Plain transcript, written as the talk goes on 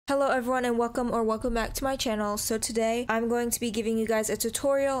Hello everyone and welcome back to my channel. So today I'm going to be giving you guys a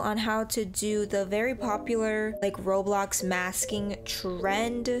tutorial on how to do the very popular like Roblox masking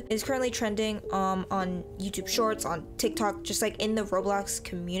trend. It's currently trending on YouTube Shorts, on TikTok, just like in the Roblox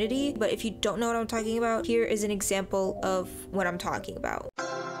community. But if you don't know what I'm talking about, here is an example of what I'm talking about.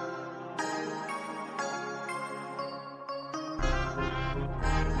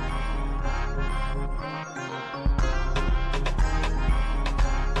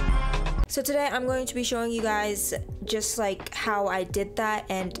 So today I'm going to be showing you guys just like how I did that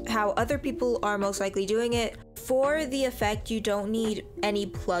and how other people are most likely doing it. For the effect, you don't need any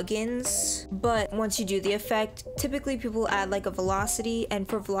plugins, but once you do the effect, typically people add like a velocity, and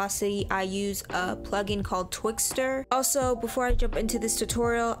for velocity I use a plugin called Twixtor. Also, before I jump into this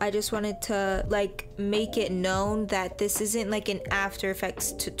tutorial, I just wanted to like make it known that this isn't like an After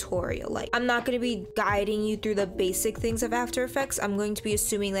Effects tutorial. Like, I'm not going to be guiding you through the basic things of After Effects. I'm going to be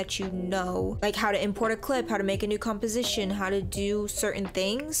assuming that you know like how to import a clip, how to make a new composition, how to do certain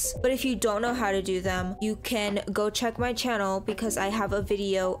things. But if you don't know how to do them, you can go check my channel because I have a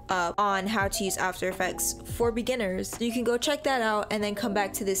video up on how to use After Effects for beginners. You can go check that out and then come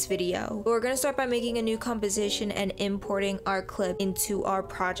back to this video. But we're going to start by making a new composition and importing our clip into our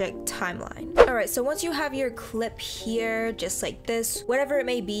project timeline. Alright, so once you have your clip here, just like this, whatever it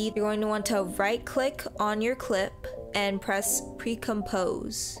may be, you're going to want to right click on your clip and press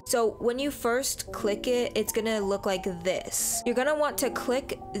pre-compose. So when you first click it, it's gonna look like this. You're gonna want to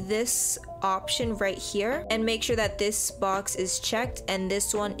click this option right here and make sure that this box is checked and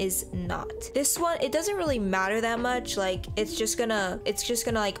this one is not. This one, it doesn't really matter that much. Like it's just gonna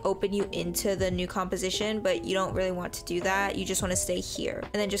like open you into the new composition, but you don't really want to do that. You just want to stay here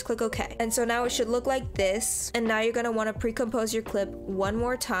and then just click OK. And so now it should look like this. And now you're gonna want to pre-compose your clip one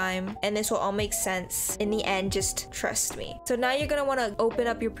more time, and this will all make sense in the end. Just trust me. So now you're gonna want to open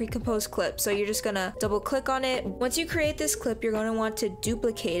up your pre-composed clip. So you're just gonna double click on it. Once you create this clip, you're gonna want to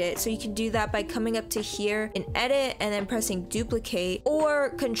duplicate it. So you can do that by coming up to here in edit and then pressing duplicate,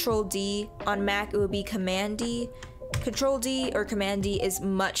 or Control D. On Mac it would be Command D. Control D or Command D is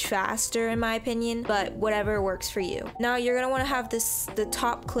much faster in my opinion, but whatever works for you. Now you're gonna want to have the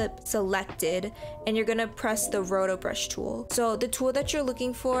top clip selected, and you're gonna press the roto brush tool. So the tool that you're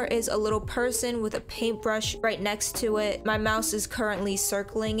looking for is a little person with a paintbrush right next to it. My mouse is currently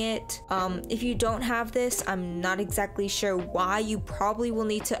circling it. If you don't have this, I'm not exactly sure why. You probably will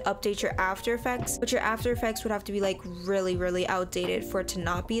need to update your After Effects, but your After Effects would have to be like really outdated for it to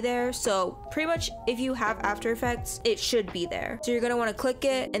not be there. So pretty much if you have After Effects, it should be there. So you're gonna want to click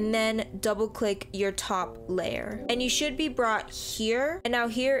it and then double click your top layer, and you should be brought here. And now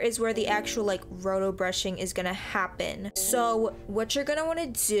here is where the actual like roto brushing is gonna happen. So what you're gonna want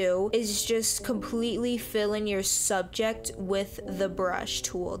to do is just completely fill in your subject with the brush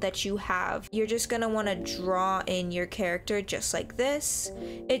tool that you have. You're just gonna want to draw in your character just like this.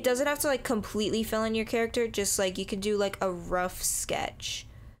 It doesn't have to like completely fill in your character, just like you can do like a rough sketch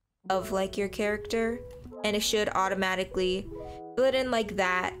of like your character, and it should automatically fill it in like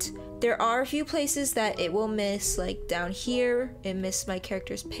that. There are a few places that it will miss, like down here it missed my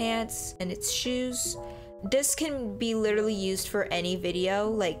character's pants and its shoes. This can be literally used for any video,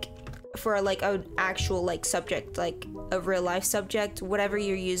 like for like an actual like subject, like a real life subject, whatever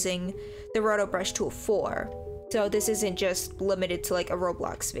you're using the roto brush tool for. So this isn't just limited to like a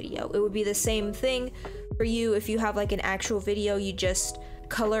Roblox video. It would be the same thing for you if you have like an actual video. You just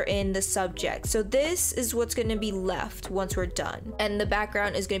color in the subject. So this is what's going to be left once we're done, and the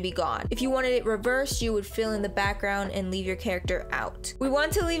background is going to be gone. If you wanted it reversed, you would fill in the background and leave your character out. We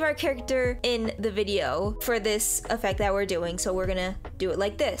want to leave our character in the video for this effect that we're doing, so we're gonna do it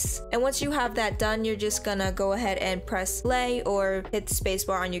like this. And once you have that done, you're just gonna go ahead and press play or hit the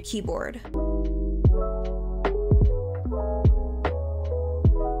spacebar on your keyboard.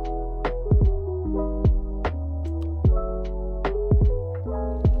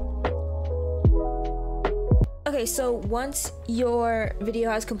 Okay, so once your video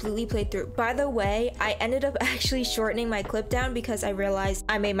has completely played through, by the way, I ended up actually shortening my clip down because I realized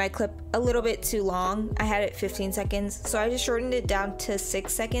I made my clip a little bit too long. I had it 15 seconds, so I just shortened it down to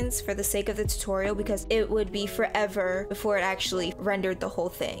 6 seconds for the sake of the tutorial, because it would be forever before it actually rendered the whole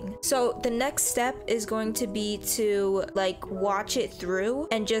thing. So the next step is going to be to like watch it through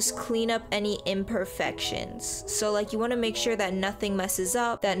and just clean up any imperfections. So like you want to make sure that nothing messes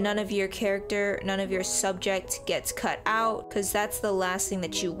up, that none of your character, none of your subject gets cut out, because that's the last thing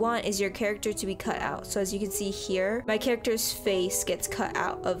that you want, is your character to be cut out. So as you can see here, my character's face gets cut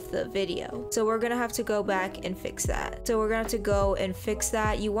out of the video. So we're gonna have to go back and fix that.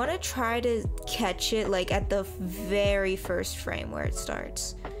 You want to try to catch it like at the very first frame where it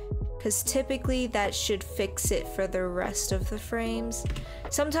starts. because typically that should fix it for the rest of the frames.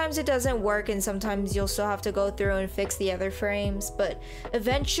 Sometimes it doesn't work and sometimes you'll still have to go through and fix the other frames, but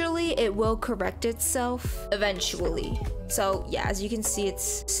eventually it will correct itself eventually. So yeah, as you can see,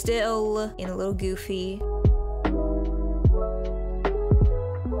 it's still in a little goofy.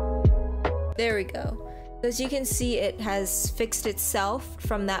 There we go. As you can see, it has fixed itself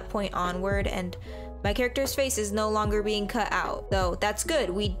from that point onward, and my character's face is no longer being cut out, though that's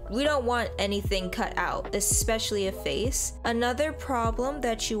good. We don't want anything cut out, especially a face. Another problem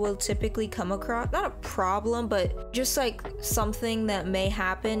that you will typically come across, not a problem, but just like something that may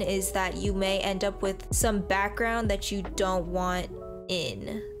happen, is that you may end up with some background that you don't want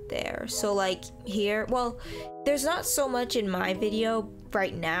in there. So like here, well, there's not so much in my video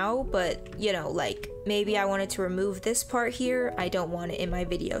right now, but you know, like maybe I wanted to remove this part here. I don't want it in my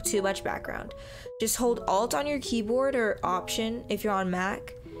video, too much background. Just hold Alt on your keyboard or Option if you're on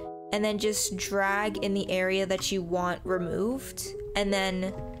Mac, and then just drag in the area that you want removed, and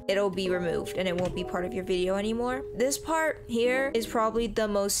then it'll be removed and it won't be part of your video anymore. This part here is probably the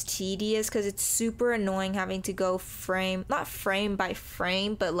most tedious because it's super annoying having to go not frame by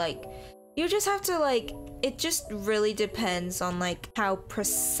frame, but like you just have to like, it just really depends on like how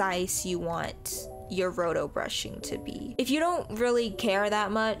precise you want your roto brushing to be. If you don't really care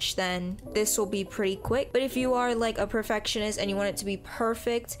that much, then this will be pretty quick. But if you are like a perfectionist and you want it to be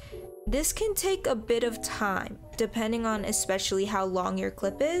perfect, this can take a bit of time, depending on especially how long your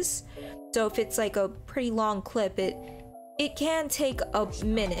clip is. So if it's like a pretty long clip, it can take a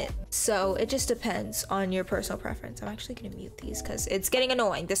minute. So it just depends on your personal preference. I'm actually gonna mute these because it's getting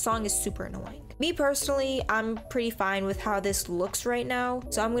annoying. This song is super annoying. Me personally, I'm pretty fine with how this looks right now.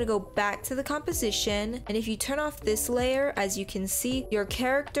 So I'm gonna go back to the composition. And if you turn off this layer, as you can see, your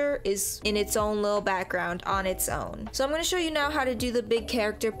character is in its own little background on its own. So I'm gonna show you now how to do the big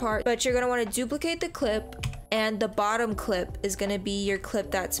character part, but you're gonna wanna duplicate the clip, and the bottom clip is gonna be your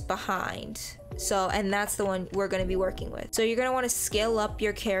clip that's behind. So, and that's the one we're going to be working with. So you're going to want to scale up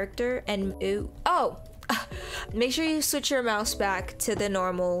your character and make sure you switch your mouse back to the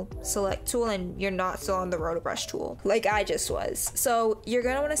normal select tool and you're not still on the roto brush tool like I just was. So you're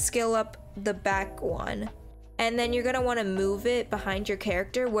going to want to scale up the back one, and then you're going to want to move it behind your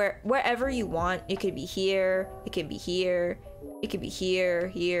character wherever you want. It could be here, it could be here, it could be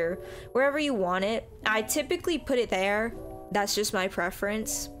here, wherever you want it. I typically put it there. That's just my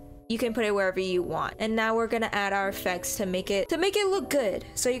preference. You can put it wherever you want. And now we're gonna add our effects to make it look good.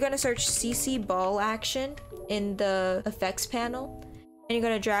 So you're gonna search CC ball action in the effects panel, and you're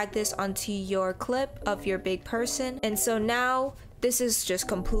gonna drag this onto your clip of your big person. And so now this is just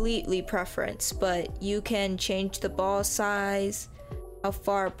completely preference, but you can change the ball size, how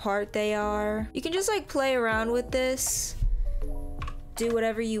far apart they are. You can just like play around with this, do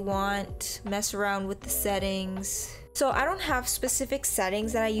whatever you want, mess around with the settings. So I don't have specific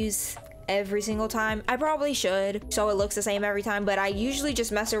settings that I use every single time. I probably should, so it looks the same every time, but I usually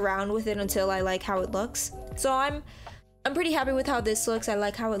just mess around with it until I like how it looks. So I'm pretty happy with how this looks. I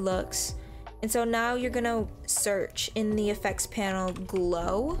like how it looks. And so now you're gonna search in the effects panel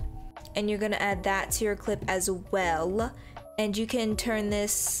glow, and you're gonna add that to your clip as well. And you can turn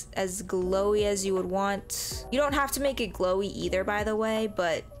this as glowy as you would want. You don't have to make it glowy either, by the way,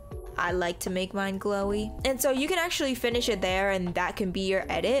 but I like to make mine glowy. And so you can actually finish it there and that can be your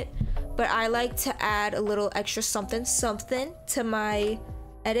edit. But I like to add a little extra something to my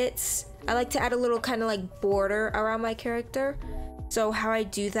edits. I like to add a little kind of like border around my character. So how I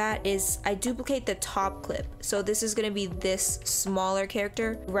do that is I duplicate the top clip. So this is gonna be this smaller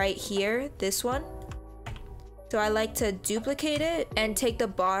character right here, this one. So I like to duplicate it and take the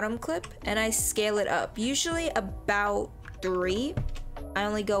bottom clip and I scale it up, usually about 3. I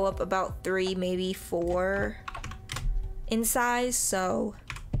only go up about 3, maybe 4 in size, so,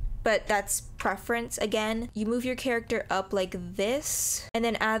 but that's preference again. You move your character up like this and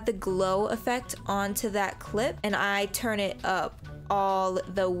then add the glow effect onto that clip, and I turn it up all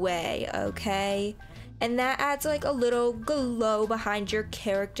the way, okay? And that adds like a little glow behind your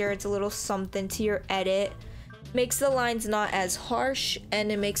character. It's a little something to your edit. Makes the lines not as harsh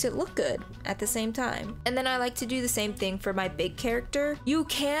and it makes it look good at the same time. And then I like to do the same thing for my big character. You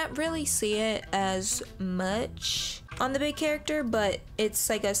can't really see it as much on the big character, but it's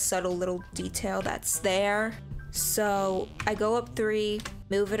like a subtle little detail that's there. So I go up 3,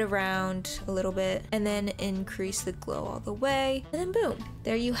 move it around a little bit, and then increase the glow all the way, and then boom,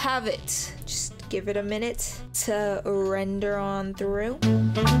 there you have it. Just give it a minute to render on through.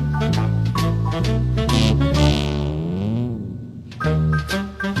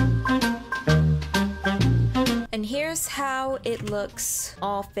 And here's is how it looks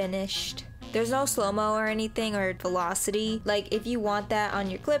all finished. There's no slow-mo or anything or velocity. Like if you want that on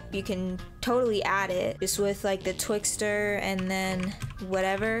your clip, you can totally add it just with like the Twixtor and then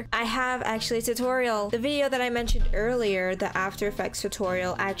whatever. I have actually a tutorial. The video that I mentioned earlier, the After Effects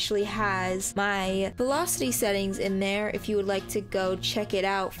tutorial, actually has my velocity settings in there if you would like to go check it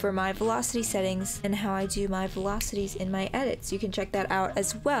out for my velocity settings and how I do my velocities in my edits. You can check that out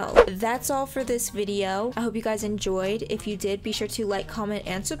as well. That's all for this video. I hope you guys enjoyed. If you did, be sure to like, comment,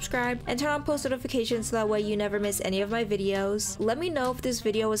 and subscribe, and turn on post notifications so that way you never miss any of my videos. Let me know if this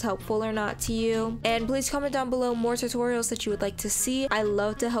video was helpful or not to you, and please comment down below more tutorials that you would like to see. I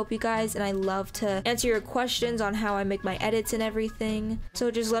love to help you guys and I love to answer your questions on how I make my edits and everything, so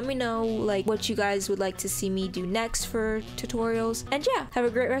just let me know like what you guys would like to see me do next for tutorials. And yeah, have a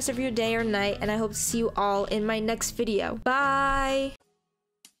great rest of your day or night, and I hope to see you all in my next video. Bye!